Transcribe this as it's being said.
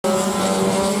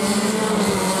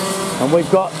And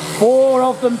we've got 4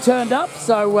 of them turned up,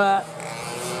 so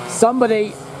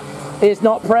somebody is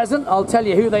not present. I'll tell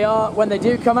you who they are when they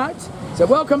do come out. So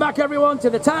welcome back everyone to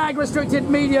the Tag Restricted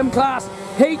Medium Class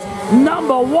Heat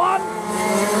number 1.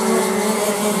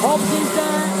 Hobbs is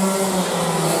there,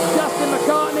 Justin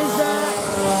McCartney's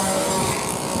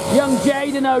there, young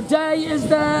Jaden O'Day is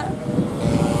there,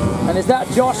 and is that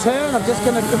Josh Hearn? I'm just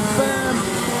going to confirm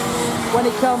when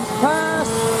he comes past.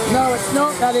 No, it's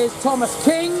not, that is Thomas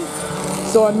King.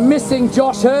 So I'm missing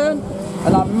Josh Hearn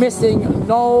and I'm missing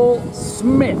Noel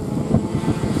Smith.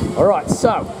 Alright,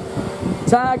 so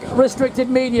Tag Restricted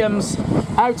Mediums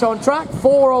out on track.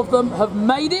 4 of them have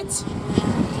made it.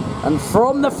 And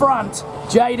from the front,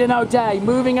 Jaden O'Day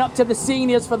moving up to the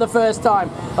seniors for the first time.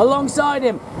 Alongside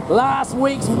him, last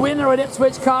week's winner at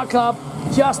Ipswich Kart Club,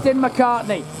 Justin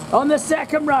McCartney. On the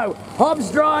second row,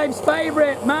 Hobbs Drive's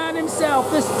favourite man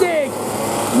himself, the Stig,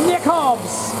 Nick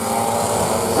Hobbs.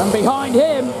 And behind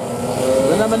him,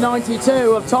 the number 92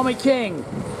 of Tommy King.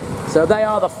 So they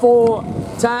are the 4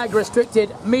 Tag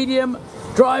Restricted Medium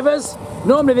drivers.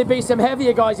 Normally there'd be some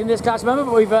heavier guys in this class, remember,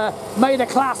 but we've made a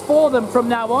class for them from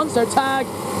now on. So Tag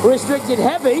Restricted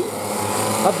Heavy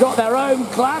have got their own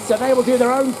class, so they will do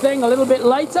their own thing a little bit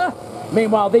later.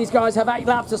 Meanwhile, these guys have 8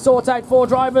 laps to sort out 4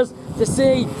 drivers to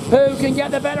see who can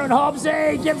get the better, and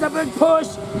Hobbsy gives a big push.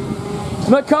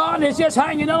 McCartney's just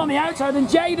hanging on the outside, and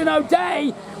Jaden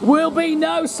O'Day will be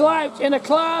no slouch in a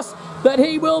class that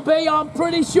he will be, I'm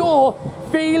pretty sure,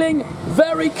 feeling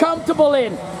very comfortable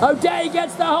in. O'Day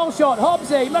gets the whole shot.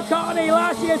 Hobbsy, McCartney,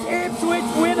 last year's Ipswich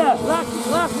winner,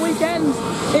 last weekend's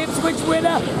Ipswich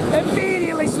winner,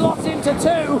 immediately slots into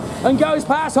 2 and goes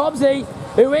past Hobbsy,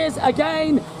 who is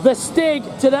again the Stig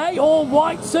today. All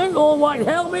white suit, all white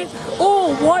helmet,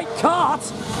 all white cart.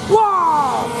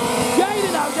 Wow!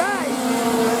 Jaden O'Day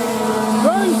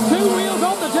throws 2 wheels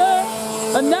on the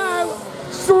dirt, and now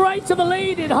straight to the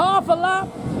lead in half a lap.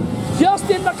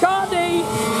 Justin McCartney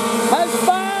has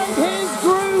found his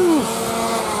groove,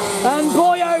 and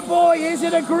boy oh boy is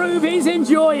it a groove he's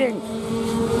enjoying.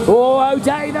 Oh,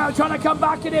 O'Day now trying to come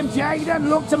back at him. Jaden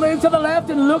looked to move to the left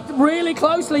and looked really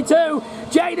closely too.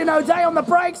 Jaden O'Day on the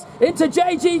brakes into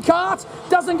JG Kart,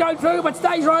 doesn't go through but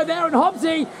stays right there, and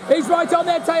Hobbsy is right on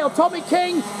their tail. Tommy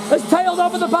King has tailed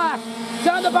over the back.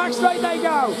 Down the back straight they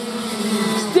go.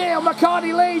 Still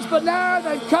McCartney leads, but now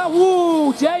they've come.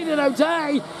 Woo, Jaden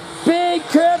O'Day. Big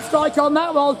curb strike on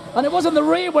that one, and it wasn't the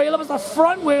rear wheel, it was the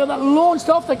front wheel that launched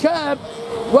off the curb.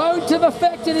 Won't have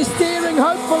affected his steering,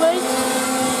 hopefully,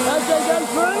 as they go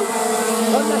through.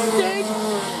 And the Stig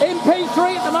in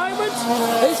P3 at the moment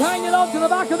is hanging on to the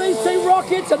back of these 2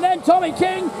 rockets, and then Tommy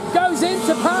King goes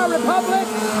into Power Republic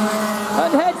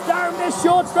and heads down this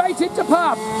short straight into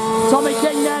pub. Tommy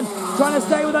King then trying to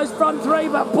stay with those front 3,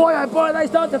 but boy oh boy, they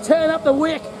start to turn up the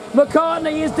wick.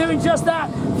 McCartney is doing just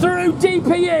that through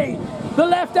DPE. The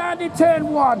left-handed turn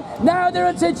 1. Now they're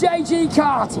into JG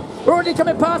Kart. Already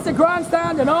coming past the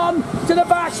grandstand and on to the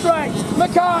back straight.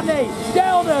 McCartney,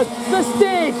 Gelders, the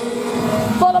Stig,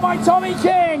 followed by Tommy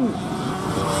King.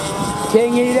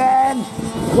 Kingy then,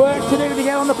 work to do to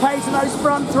get on the pace in those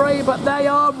front 3, but they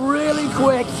are really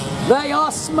quick. They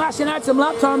are smashing out some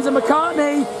lap times, and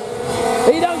McCartney,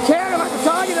 he don't care about the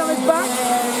target on his back.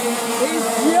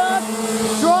 He's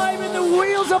just driving the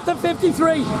wheels up the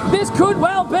 53. This could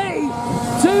well be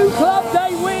 2 club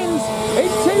day wins in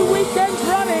 2 weekends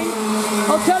running.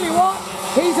 I'll tell you what,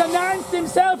 he's announced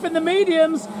himself in the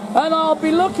mediums, and I'll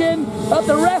be looking at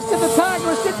the rest of the Tag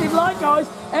Restricted Light guys.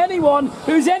 Anyone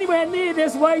who's anywhere near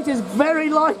this weight is very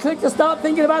likely to start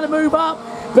thinking about a move up,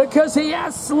 because he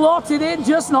has slotted in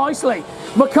just nicely.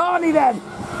 McCartney then,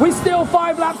 with still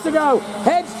 5 laps to go,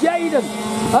 heads Jaden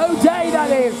O'Day,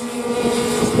 that is.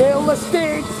 Still the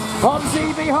Stig,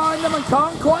 Hobbsy behind them and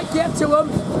can't quite get to him.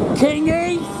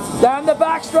 Kingy down the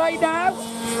back straight now.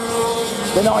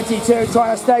 The 92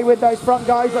 trying to stay with those front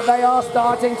guys, but they are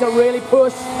starting to really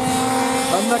push.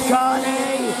 And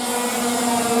McCartney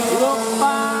looks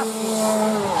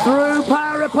fast. Through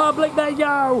Power Republic they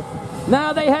go.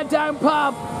 Now they head down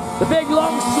pub. The big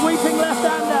long sweeping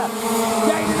left-hander.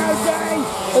 Jaden O'Day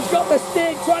has got the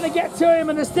Stig trying to get to him,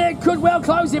 and the Stig could well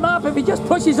close him up if he just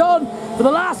pushes on for the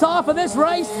last half of this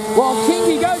race, while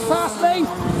Kingy goes past me.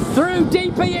 Through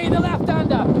DPE, the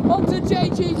left-hander, onto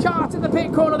JG Kart in the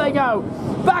pit corner they go.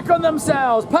 Back on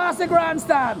themselves, past the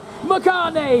grandstand.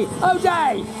 McCartney,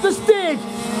 O'Day, the Stig.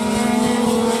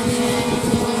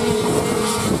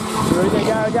 Through they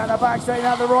go, down the back straight,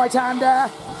 now the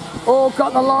right-hander. All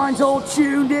got the lines all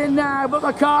tuned in now, but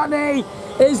McCartney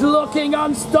is looking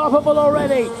unstoppable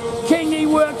already. Kingy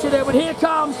work to do, but here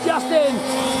comes Justin.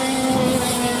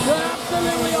 They're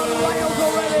absolutely on rails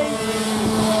already.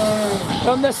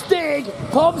 And the Stig,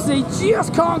 Hobbsy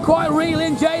just can't quite reel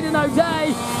in Jayden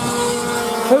O'Day,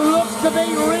 who looks to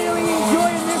be really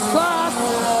enjoying this class.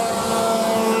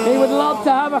 He would love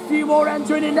to have a few more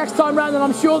entering in next time round, and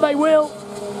I'm sure they will.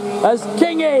 As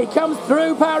Kingy comes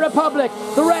through Power Republic,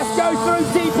 the rest go through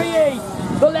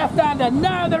DPE, the left-hander.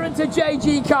 Now they're into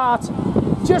JG Kart.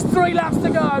 Just 3 laps to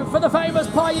go for the famous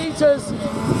Pie Eaters.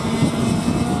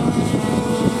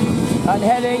 And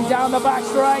heading down the back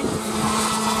straight.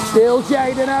 Still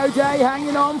Jayden O'Day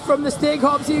hanging on from the Stig.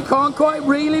 Hobbsy, you can't quite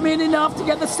reel him in enough to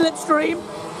get the slipstream.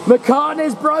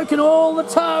 McCartney's broken all the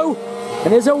toe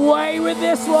and is away with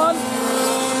this one.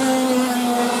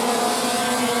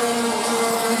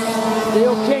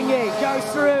 Still Kingy goes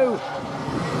through.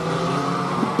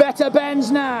 Better Benz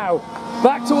now.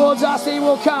 Back towards us he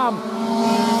will come.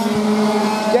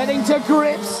 Getting to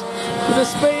grips with the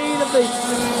speed of the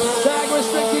tag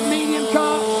restricted medium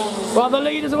car. While the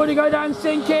leaders already go down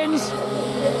Sinkins.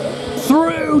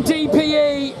 Through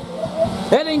DPE.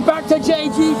 Heading back to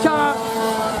JG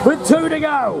Kart with 2 to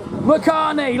go.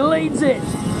 McCartney leads it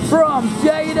from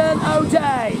Jayden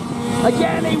O'Day.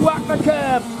 Again he whacked the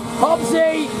curb.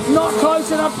 Hobbsy not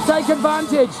close enough to take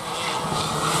advantage.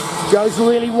 Goes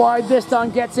really wide this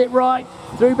time, gets it right.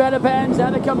 Through Better Benz, now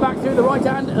they come back through the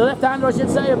left hander I should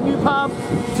say, of New Pub.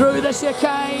 Through the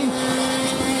chicane.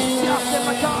 Justin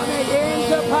McCartney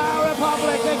into Power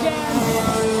Republic again.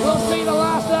 We'll see the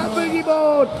last of that boogie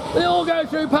board. They all go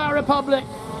through Power Republic.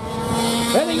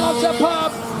 Heading on to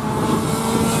Pub.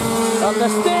 And the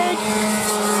Stig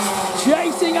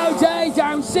chasing O'Day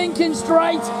down Sinking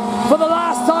Straight for the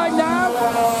last time now.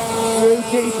 Through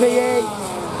DPE.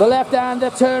 The left-hander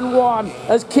turn 1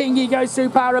 as Kingy goes through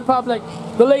Power Republic.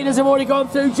 The leaders have already gone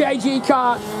through JG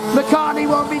Kart. McCartney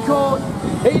won't be caught.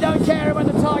 He don't care about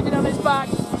the target on his back.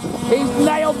 He's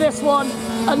nailed this one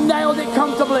and nailed it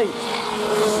comfortably.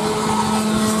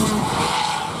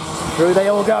 Through they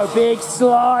all go, big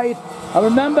slide. And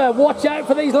remember, watch out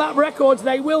for these lap records.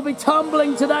 They will be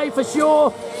tumbling today for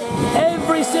sure.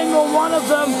 Every single one of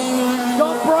them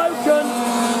got broken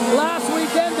last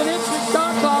weekend at Ipswich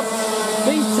Kart Club.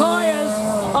 These tyres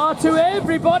are to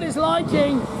everybody's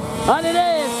liking, and it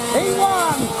is. He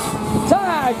won.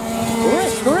 Tag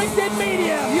restricted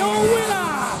medium. Your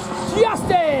winner,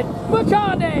 Justin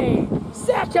McCartney.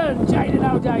 Second, Jayden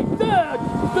O'Day. Third,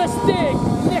 the Stig,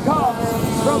 Nick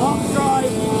Hobbs from Hobbs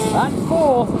Drive. And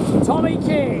fourth, Tommy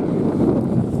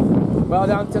King. Well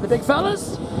done to the big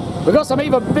fellas. We've got some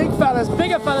even bigger fellas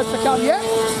to come yet.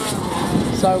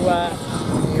 So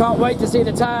can't wait to see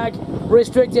the tag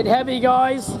restricted heavy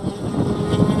guys.